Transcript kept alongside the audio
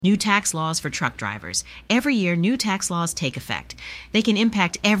New tax laws for truck drivers. Every year, new tax laws take effect. They can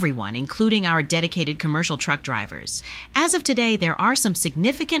impact everyone, including our dedicated commercial truck drivers. As of today, there are some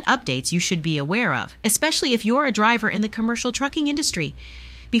significant updates you should be aware of, especially if you're a driver in the commercial trucking industry.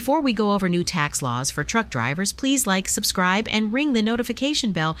 Before we go over new tax laws for truck drivers, please like, subscribe, and ring the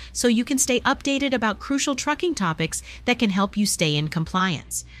notification bell so you can stay updated about crucial trucking topics that can help you stay in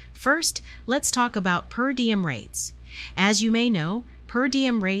compliance. First, let's talk about per diem rates. As you may know, per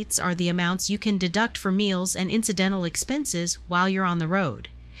diem rates are the amounts you can deduct for meals and incidental expenses while you're on the road.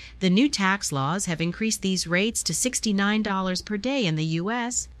 The new tax laws have increased these rates to $69 per day in the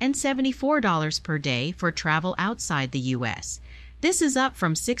U.S. and $74 per day for travel outside the U.S. This is up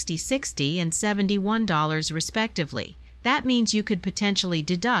from $60 and $71 respectively. That means you could potentially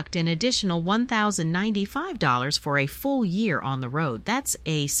deduct an additional $1,095 for a full year on the road. That's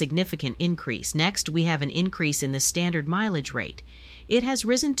a significant increase. Next, we have an increase in the standard mileage rate. It has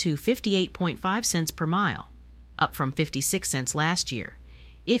risen to 58.5 cents per mile, up from 56 cents last year.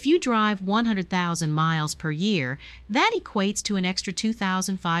 If you drive 100,000 miles per year, that equates to an extra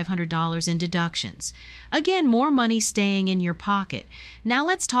 $2,500 in deductions. Again, more money staying in your pocket. Now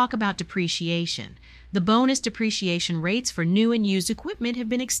let's talk about depreciation. The bonus depreciation rates for new and used equipment have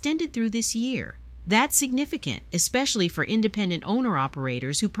been extended through this year. That's significant, especially for independent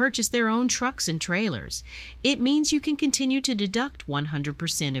owner-operators who purchase their own trucks and trailers. It means you can continue to deduct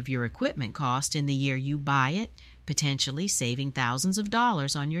 100% of your equipment cost in the year you buy it, potentially saving thousands of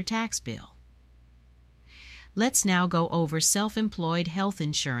dollars on your tax bill. Let's now go over self-employed health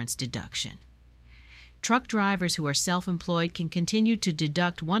insurance deduction. Truck drivers who are self-employed can continue to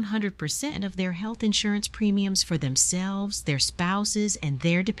deduct 100% of their health insurance premiums for themselves, their spouses, and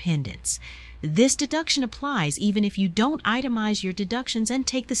their dependents. This deduction applies even if you don't itemize your deductions and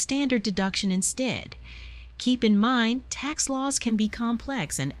take the standard deduction instead. Keep in mind, tax laws can be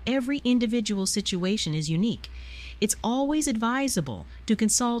complex and every individual situation is unique. It's always advisable to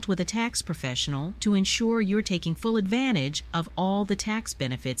consult with a tax professional to ensure you're taking full advantage of all the tax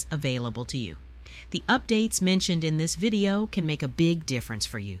benefits available to you. The updates mentioned in this video can make a big difference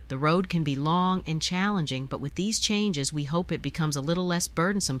for you. The road can be long and challenging, but with these changes, we hope it becomes a little less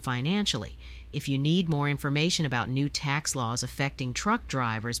burdensome financially. If you need more information about new tax laws affecting truck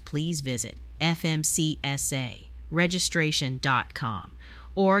drivers, please visit fmcsaregistration.com.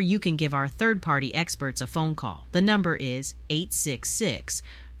 Or you can give our third-party experts a phone call. The number is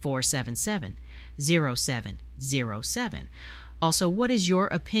 866-477-0707. Also, what is your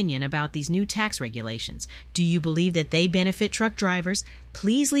opinion about these new tax regulations? Do you believe that they benefit truck drivers?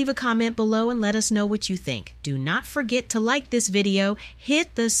 Please leave a comment below and let us know what you think. Do not forget to like this video,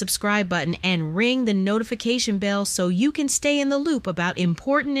 hit the subscribe button, and ring the notification bell so you can stay in the loop about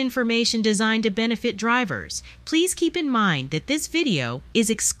important information designed to benefit drivers. Please keep in mind that this video is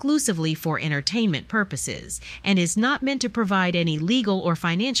exclusively for entertainment purposes and is not meant to provide any legal or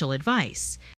financial advice.